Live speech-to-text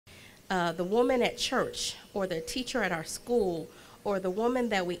the woman at church or the teacher at our school or the woman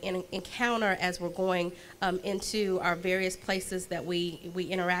that we encounter as we're going into our various places that we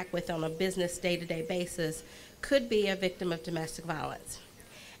interact with on a business day-to-day basis could be a victim of domestic violence.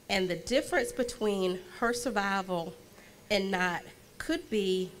 And the difference between her survival and not could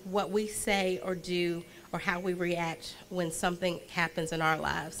be what we say or do or how we react when something happens in our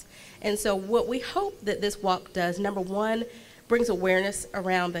lives. And so what we hope that this walk does, number one, brings awareness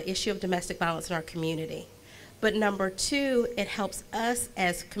around the issue of domestic violence in our community. But number two, it helps us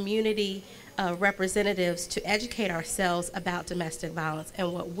as community representatives to educate ourselves about domestic violence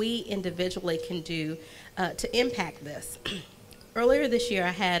and what we individually can do to impact this. Earlier this year,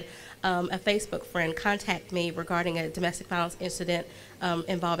 I had a Facebook friend contact me regarding a domestic violence incident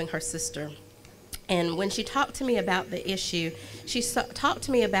involving her sister. And when she talked to me about the issue, she talked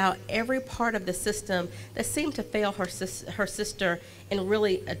to me about every part of the system that seemed to fail her sister in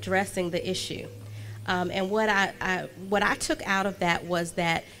really addressing the issue. And what I took out of that was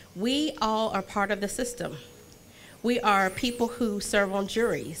that we all are part of the system. We are people who serve on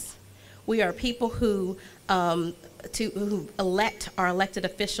juries. We are people who elect our elected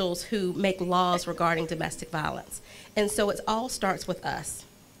officials who make laws regarding domestic violence. And so it all starts with us.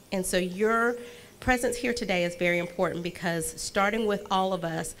 And so your presence here today is very important because starting with all of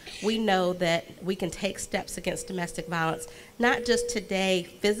us, we know that we can take steps against domestic violence, not just today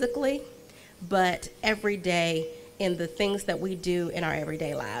physically, but every day in the things that we do in our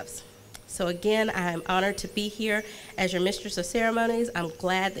everyday lives. So again, I'm honored to be here as your Mistress of Ceremonies. I'm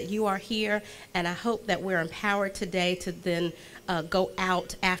glad that you are here, and I hope that we're empowered today to then go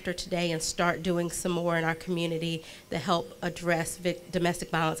out after today and start doing some more in our community to help address domestic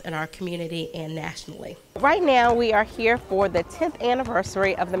violence in our community and nationally. Right now, we are here for the 10th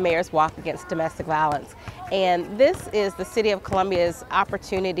anniversary of the Mayor's Walk Against Domestic Violence. And this is the City of Columbia's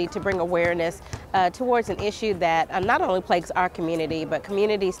opportunity to bring awareness towards an issue that not only plagues our community, but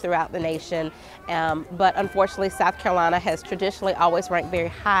communities throughout the nation. But unfortunately, South Carolina has traditionally always ranked very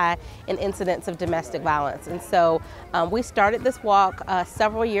high in incidents of domestic violence. And so we started this walk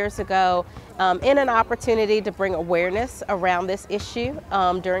several years ago in an opportunity to bring awareness around this issue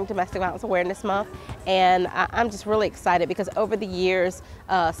during Domestic Violence Awareness Month. And I'm just really excited because over the years,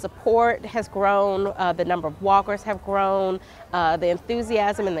 support has grown, the number of walkers have grown, the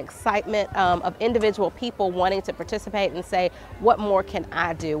enthusiasm and the excitement of individual people wanting to participate and say, what more can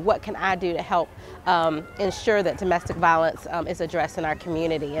I do? What can I do to help ensure that domestic violence is addressed in our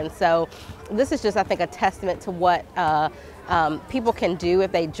community? And so this is just, I think, a testament to what people can do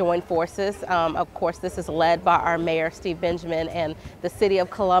if they join forces. Of course, this is led by our Mayor, Steve Benjamin, and the City of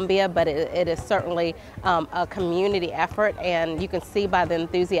Columbia, but it is certainly a community effort, and you can see by the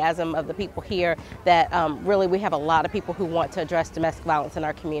enthusiasm of the people here that really we have a lot of people who want to address domestic violence in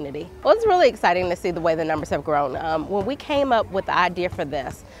our community. Well, it's really exciting to see the way the numbers have grown. When we came up with the idea for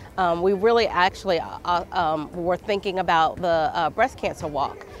this, we really actually were thinking about the breast cancer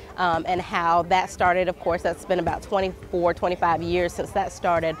walk. And how that started. Of course, that's been about 24, 25 years since that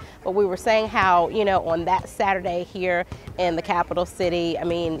started. But we were saying how, you know, on that Saturday here in the capital city, I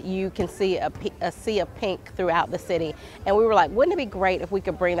mean, you can see a sea of pink throughout the city. And we were like, wouldn't it be great if we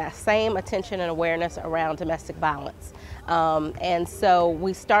could bring that same attention and awareness around domestic violence? And so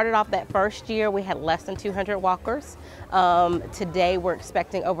we started off that first year, we had less than 200 walkers. Today we're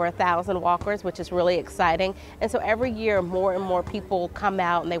expecting over 1,000 walkers, which is really exciting. And so every year more and more people come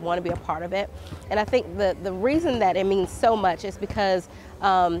out and they want to be a part of it. And I think the reason that it means so much is because,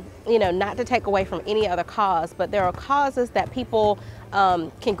 you know, not to take away from any other cause, but there are causes that people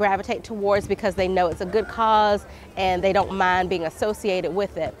can gravitate towards because they know it's a good cause and they don't mind being associated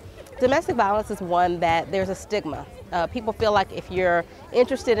with it. Domestic violence is one that there's a stigma. People feel like if you're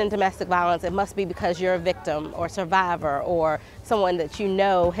interested in domestic violence, it must be because you're a victim or survivor or someone that you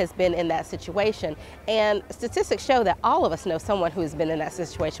know has been in that situation. And statistics show that all of us know someone who's been in that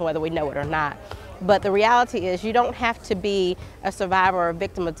situation, whether we know it or not. But the reality is you don't have to be a survivor or a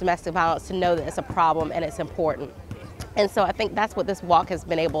victim of domestic violence to know that it's a problem and it's important. And so I think that's what this walk has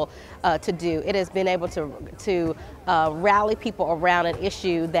been able to do. It has been able to rally people around an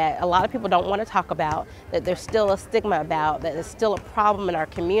issue that a lot of people don't want to talk about, that there's still a stigma about, that is still a problem in our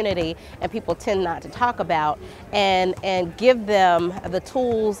community and people tend not to talk about, and give them the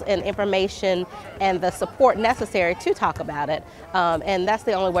tools and information and the support necessary to talk about it. And that's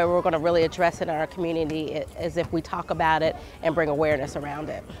the only way we're going to really address it in our community is if we talk about it and bring awareness around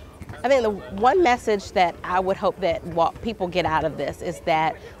it. I think the one message that I would hope that people get out of this is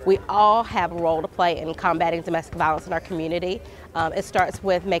that we all have a role to play in combating domestic violence in our community. It starts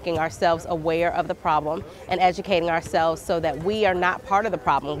with making ourselves aware of the problem and educating ourselves so that we are not part of the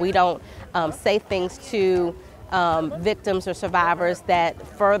problem. We don't say things to victims or survivors that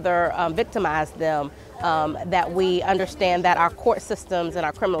further victimize them, that we understand that our court systems and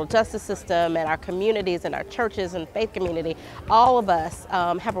our criminal justice system and our communities and our churches and faith community, all of us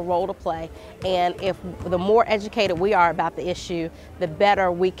have a role to play. And if the more educated we are about the issue, the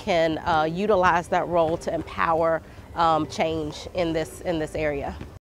better we can utilize that role to empower change in this area.